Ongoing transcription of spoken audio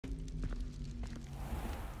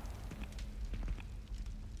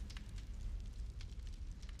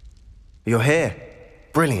You're here.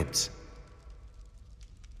 Brilliant.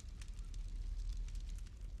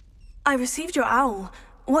 I received your owl.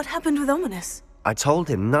 What happened with Ominous? I told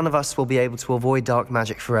him none of us will be able to avoid dark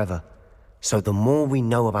magic forever. So the more we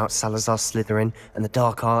know about Salazar Slytherin and the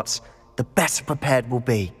dark arts, the better prepared we'll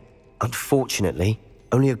be. Unfortunately,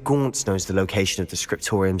 only a Gaunt knows the location of the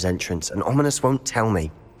Scriptorium's entrance, and Ominous won't tell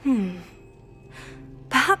me.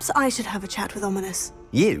 Perhaps I should have a chat with Ominous.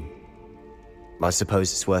 You? I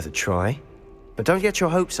suppose it's worth a try. But don't get your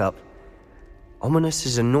hopes up. Ominous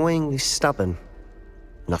is annoyingly stubborn.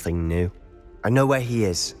 Nothing new. I know where he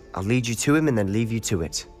is. I'll lead you to him and then leave you to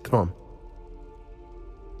it. Come on.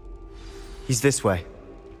 He's this way.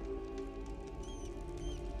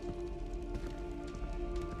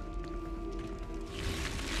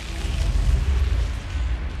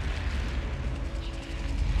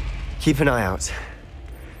 Keep an eye out.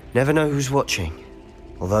 Never know who's watching.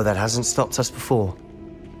 Although that hasn't stopped us before.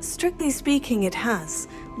 Strictly speaking, it has.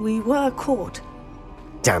 We were caught.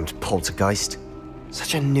 Damned poltergeist.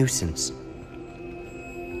 Such a nuisance.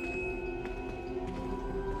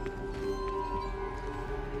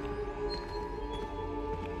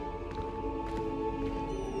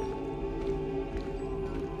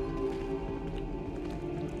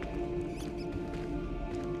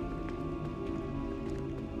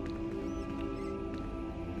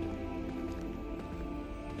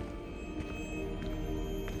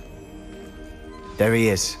 There he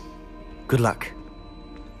is. Good luck.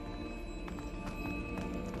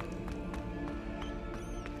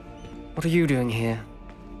 What are you doing here?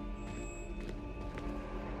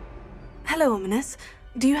 Hello, Ominous.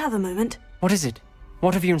 Do you have a moment? What is it?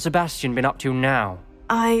 What have you and Sebastian been up to now?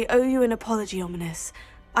 I owe you an apology, Ominous.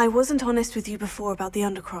 I wasn't honest with you before about the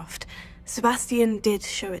Undercroft. Sebastian did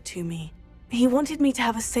show it to me. He wanted me to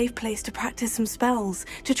have a safe place to practice some spells,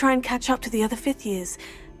 to try and catch up to the other fifth years.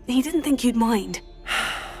 He didn't think you'd mind.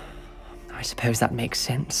 I suppose that makes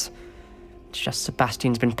sense. It's just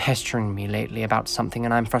Sebastian's been pestering me lately about something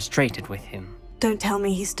and I'm frustrated with him. Don't tell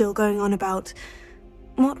me he's still going on about...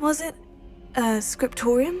 What was it?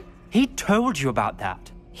 Scriptorium? He told you about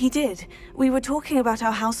that? He did. We were talking about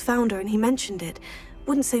our house founder and he mentioned it.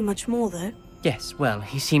 Wouldn't say much more, though. Yes, well,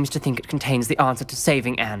 he seems to think it contains the answer to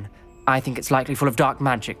saving Anne. I think it's likely full of dark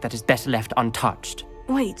magic that is better left untouched.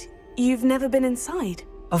 Wait, you've never been inside?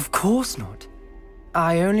 Of course not.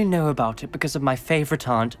 I only know about it because of my favorite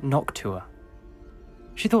aunt, Noctua.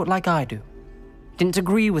 She thought like I do. Didn't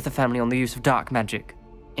agree with the family on the use of dark magic.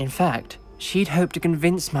 In fact, she'd hoped to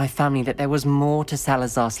convince my family that there was more to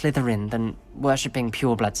Salazar Slytherin than worshipping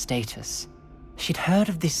pureblood status. She'd heard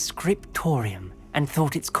of this scriptorium and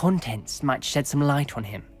thought its contents might shed some light on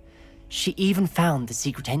him. She even found the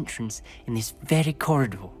secret entrance in this very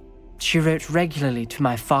corridor. She wrote regularly to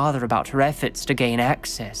my father about her efforts to gain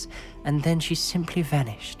access, and then she simply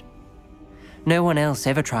vanished. No one else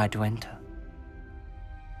ever tried to enter.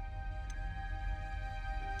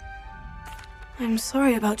 I'm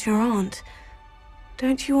sorry about your aunt.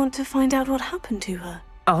 Don't you want to find out what happened to her?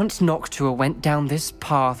 Aunt Noctua went down this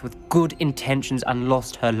path with good intentions and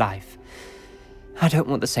lost her life. I don't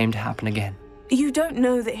want the same to happen again. You don't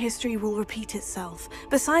know that history will repeat itself.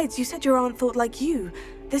 Besides, you said your aunt thought like you.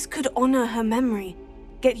 This could honor her memory.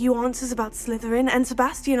 Get you answers about Slytherin, and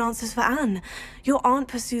Sebastian answers for Anne. Your aunt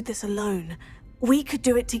pursued this alone. We could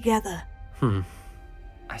do it together.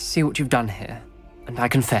 I see what you've done here, and I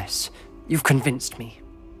confess, you've convinced me.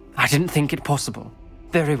 I didn't think it possible.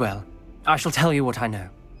 Very well. I shall tell you what I know.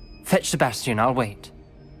 Fetch Sebastian, I'll wait.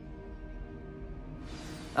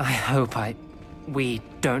 I hope we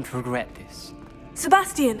don't regret this.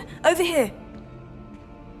 Sebastian, over here!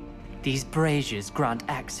 These braziers grant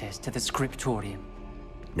access to the scriptorium.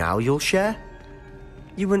 Now you'll share?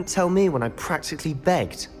 You wouldn't tell me when I practically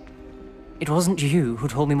begged. It wasn't you who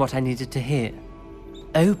told me what I needed to hear.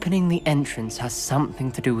 Opening the entrance has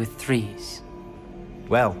something to do with threes.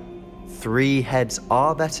 Well, 3 heads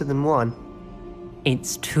are better than 1.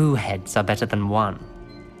 Its 2 heads are better than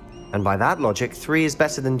 1. And by that logic, 3 is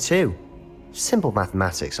better than 2. Simple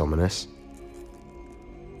mathematics, Ominous.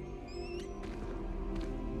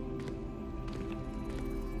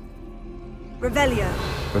 Revelio.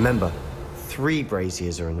 Remember, 3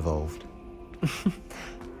 braziers are involved.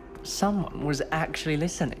 Someone was actually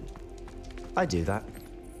listening. I do that.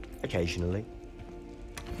 Occasionally.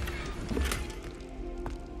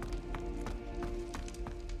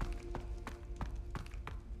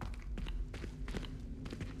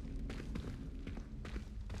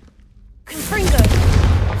 Confringo!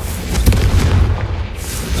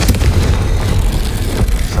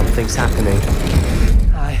 Something's happening.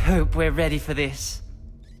 I hope we're ready for this.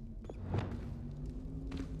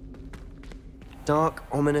 Dark,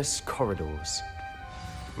 ominous corridors.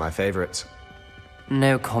 My favorite.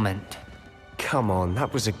 No comment. Come on,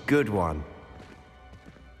 that was a good one.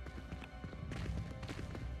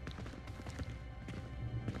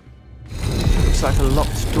 Looks like a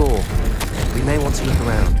locked door. We may want to look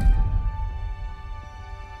around.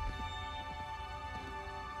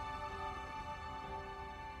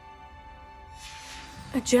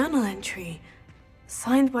 A journal entry,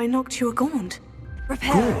 signed by Noctua Gaunt.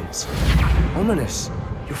 Repair. Gaunt? Ominous.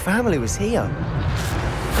 Your family was here.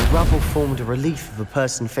 The rubble formed a relief of a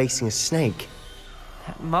person facing a snake.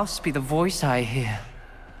 That must be the voice I hear.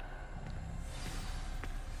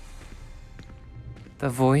 The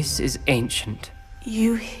voice is ancient.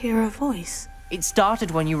 You hear a voice? It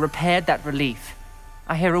started when you repaired that relief.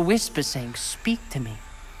 I hear a whisper saying, "Speak to me."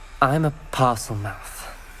 I'm a parcel mouth.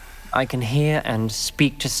 I can hear and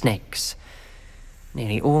speak to snakes.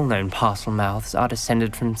 Nearly all known parcel mouths are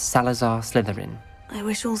descended from Salazar Slytherin. I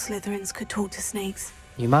wish all Slytherins could talk to snakes.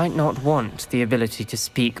 You might not want the ability to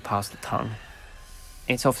speak parcel tongue.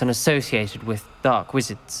 It's often associated with dark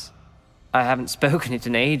wizards. I haven't spoken it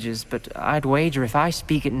in ages, but I'd wager if I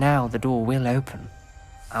speak it now, the door will open.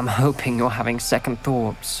 I'm hoping you're having second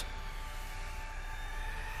thoughts.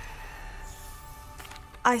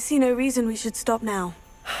 I see no reason we should stop now.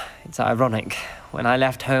 It's ironic. When I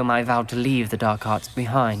left home, I vowed to leave the dark arts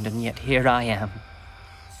behind, and yet here I am.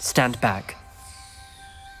 Stand back.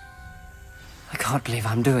 I can't believe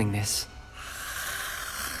I'm doing this.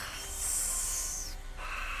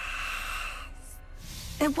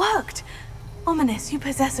 It worked! Ominous, you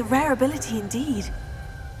possess a rare ability indeed.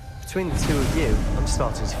 Between the two of you, I'm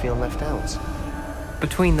starting to feel left out.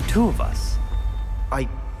 Between the two of us?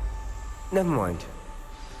 Never mind.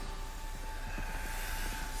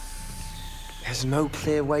 There's no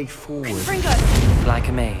clear way forward. Like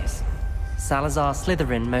a maze. Salazar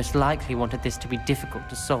Slytherin most likely wanted this to be difficult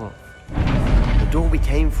to solve. The door we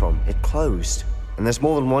came from, it closed. And there's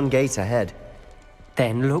more than one gate ahead.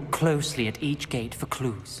 Then look closely at each gate for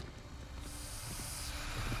clues.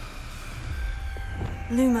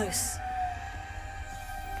 Lumos.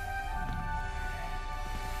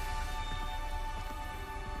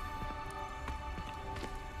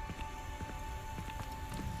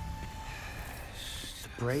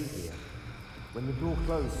 Bravia. When the door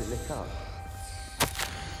closed, it lit up.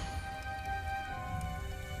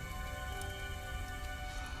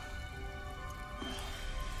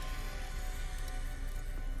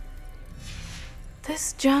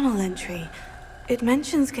 This journal entry, it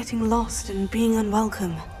mentions getting lost and being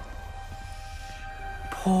unwelcome.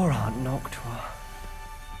 Poor Aunt Noctua.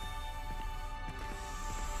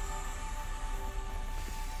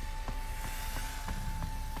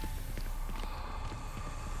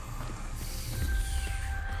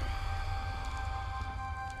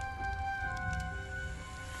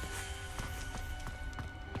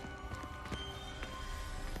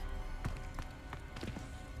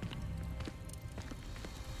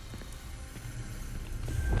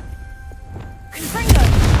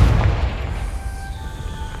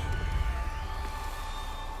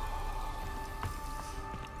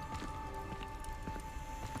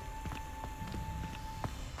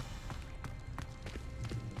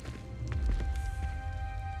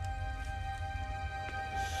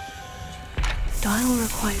 Dial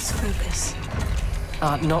requires focus.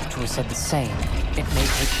 Aunt Noctua said the same. It may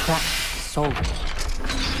take practice to solve it.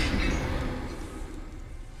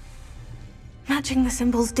 Matching the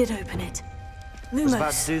symbols did open it. I was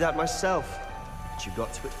about to Lumos. do that myself, but you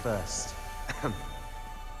got to it first.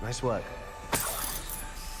 Nice work.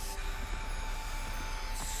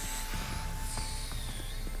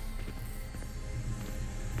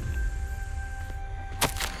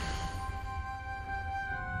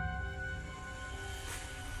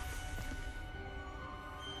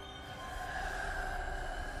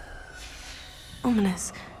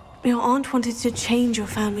 Ominous. Your aunt wanted to change your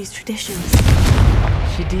family's traditions.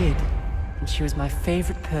 She did, and she was my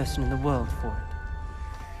favorite person in the world for it.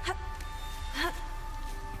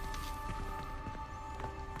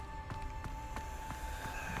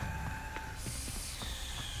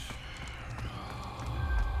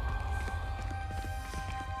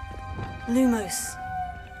 Lumos.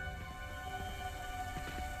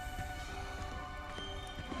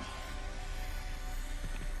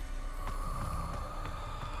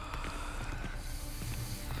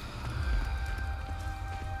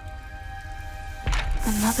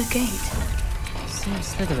 Another gate.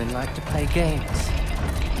 Seems Slytherin like to play games.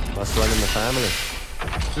 Must run in the family.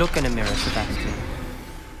 Look in a mirror, Sebastian.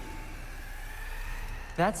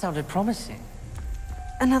 That sounded promising.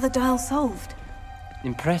 Another dial solved.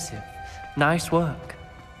 Impressive. Nice work.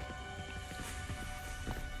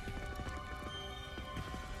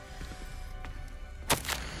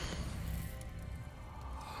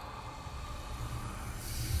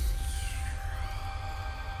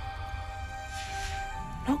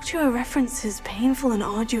 Noctua references painful and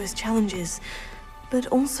arduous challenges, but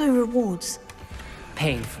also rewards.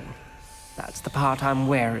 Painful. That's the part I'm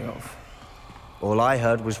wary of. All I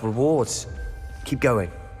heard was rewards. Keep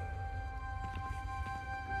going.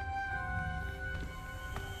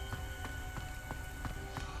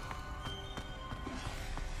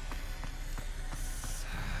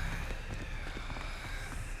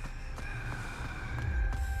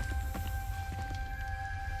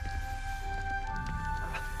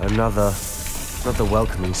 Not the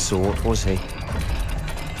welcoming sort, was he?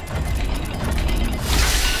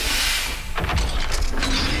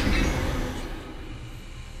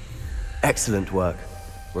 Excellent work.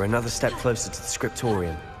 We're another step closer to the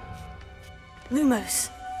scriptorium. Lumos.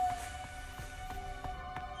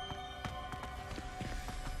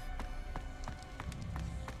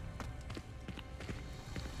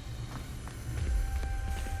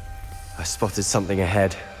 I spotted something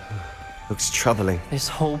ahead. Looks troubling. This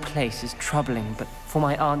whole place is troubling, but for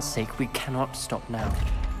my aunt's sake, we cannot stop now.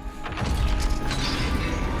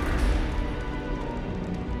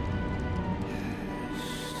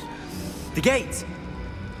 The gate!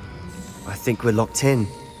 I think we're locked in.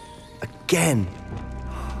 Again.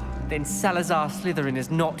 Then Salazar Slytherin is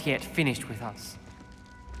not yet finished with us.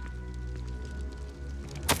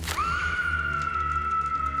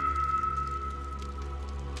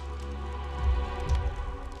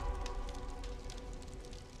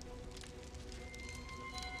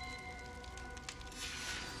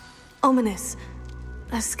 Ominous.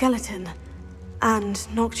 A skeleton. And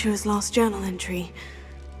Noctua's last journal entry.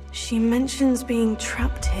 She mentions being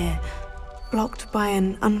trapped here, blocked by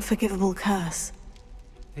an unforgivable curse.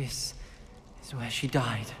 This is where she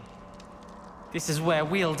died. This is where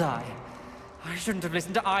we'll die. I shouldn't have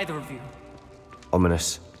listened to either of you.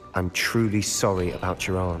 Ominous, I'm truly sorry about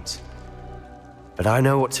your aunt. But I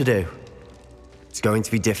know what to do. It's going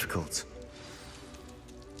to be difficult.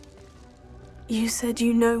 You said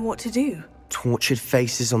you know what to do. Tortured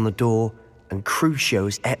faces on the door, and Crucio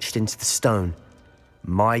is etched into the stone.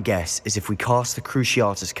 My guess is if we cast the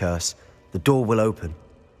Cruciatus curse, the door will open.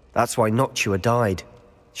 That's why Noctua died.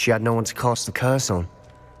 She had no one to cast the curse on.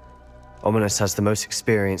 Ominous has the most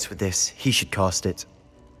experience with this. He should cast it.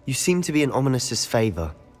 You seem to be in Ominous's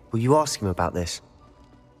favor. Will you ask him about this?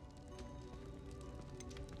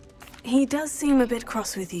 He does seem a bit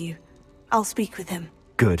cross with you. I'll speak with him.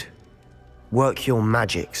 Good. Work your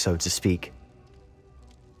magic, so to speak.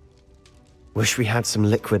 Wish we had some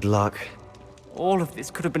liquid luck. All of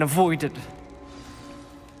this could have been avoided.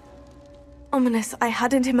 Ominous, I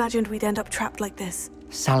hadn't imagined we'd end up trapped like this.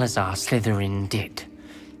 Salazar Slytherin did.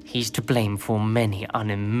 He's to blame for many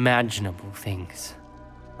unimaginable things.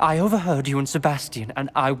 I overheard you and Sebastian, and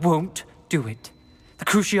I won't do it. The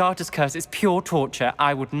Cruciatus curse is pure torture,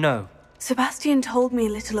 I would know. Sebastian told me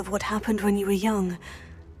a little of what happened when you were young.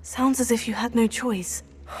 Sounds as if you had no choice.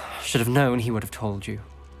 Should have known he would have told you.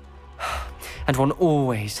 And one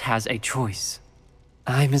always has a choice.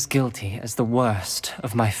 I'm as guilty as the worst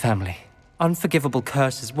of my family. Unforgivable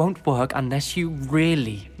curses won't work unless you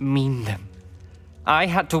really mean them. I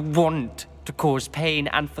had to want to cause pain,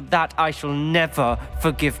 and for that I shall never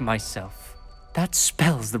forgive myself. That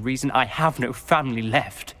spell's the reason I have no family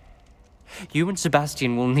left. You and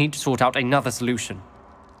Sebastian will need to sort out another solution.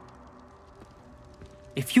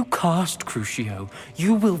 If you cast Crucio,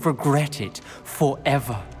 you will regret it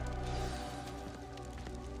forever.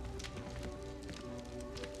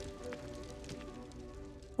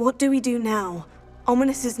 What do we do now?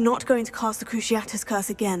 Ominous is not going to cast the Cruciatus curse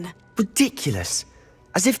again. Ridiculous.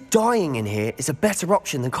 As if dying in here is a better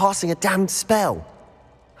option than casting a damned spell.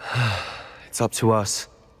 It's up to us.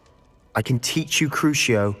 I can teach you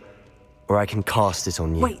Crucio, or I can cast it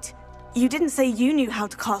on you. Wait, you didn't say you knew how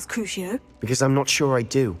to cast Crucio? Because I'm not sure I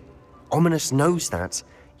do. Ominous knows that,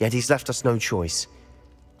 yet he's left us no choice.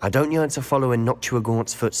 I don't yearn to follow in Noctua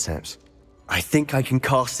Gaunt's footsteps. I think I can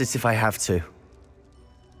cast it if I have to.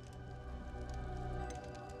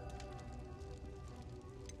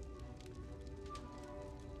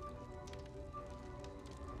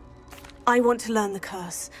 I want to learn the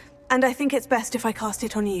curse, and I think it's best if I cast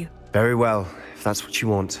it on you. Very well, if that's what you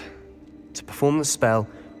want. To perform the spell,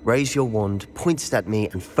 raise your wand, point it at me,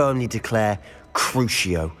 and firmly declare,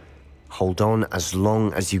 Crucio. Hold on as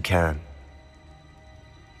long as you can.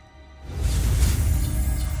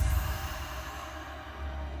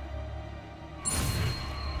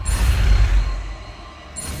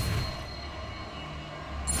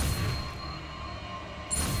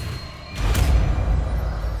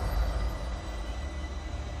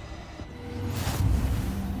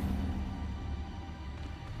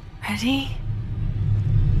 Ready?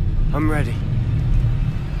 I'm ready.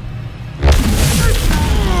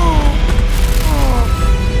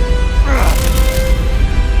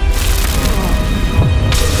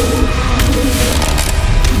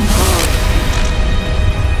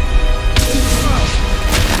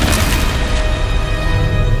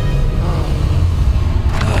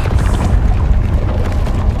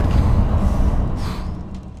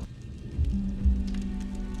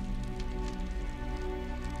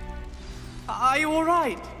 Are you all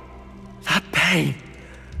right? That pain.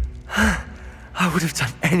 I would have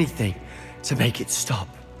done anything to make it stop.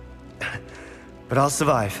 But I'll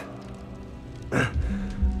survive.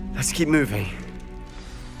 Let's keep moving.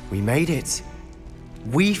 We made it.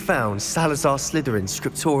 We found Salazar Slytherin's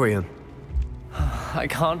scriptorium. I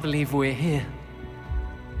can't believe we're here.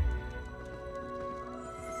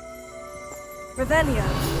 Revelio.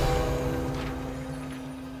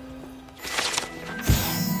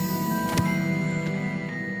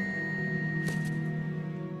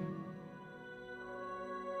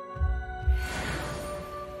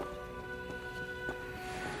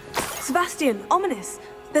 Sebastian, ominous.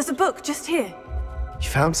 There's a book just here. You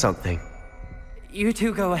found something. You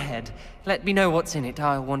two go ahead. Let me know what's in it.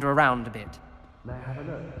 I'll wander around a bit. May I have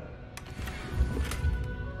a look?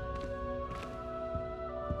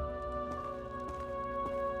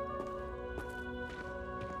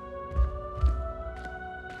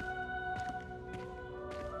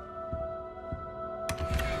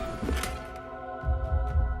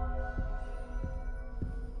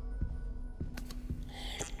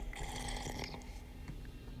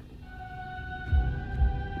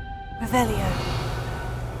 Revelio.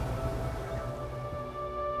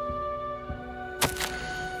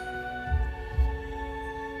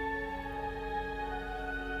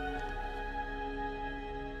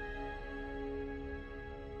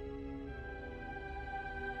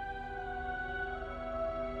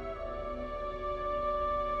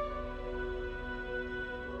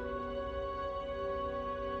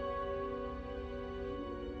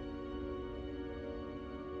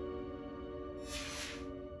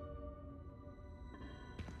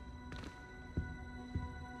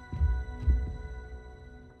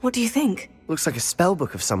 What do you think? Looks like a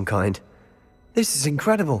spellbook of some kind. This is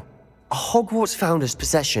incredible. A Hogwarts founder's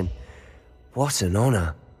possession. What an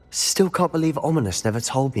honor. Still can't believe Ominous never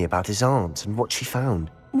told me about his aunt and what she found.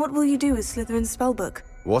 What will you do with Slytherin's spellbook?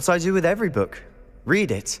 What I do with every book. Read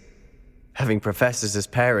it. Having professors as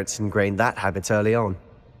parents ingrained that habit early on.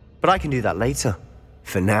 But I can do that later.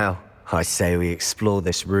 For now, I say we explore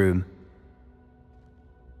this room.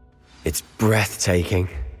 It's breathtaking.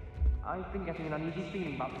 I've been getting an uneasy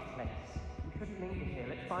feeling about this place. We shouldn't linger here.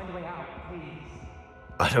 Let's find a way out, please.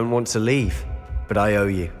 I don't want to leave, but I owe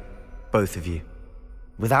you. Both of you.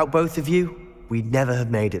 Without both of you, we'd never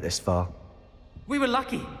have made it this far. We were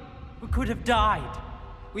lucky. We could have died.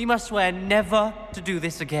 We must swear never to do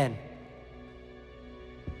this again.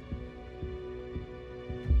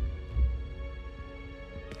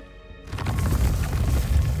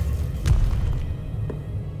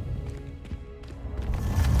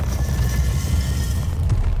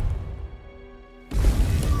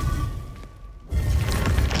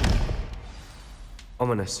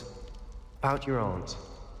 Ominous. About your aunt.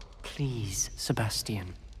 Please,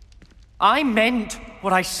 Sebastian. I meant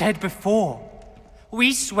what I said before.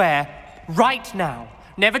 We swear, right now,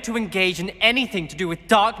 never to engage in anything to do with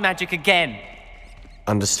dark magic again.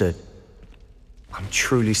 Understood. I'm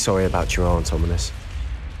truly sorry about your aunt, Ominous.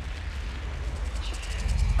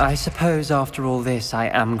 I suppose after all this, I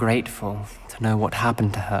am grateful to know what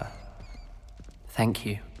happened to her. Thank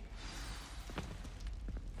you.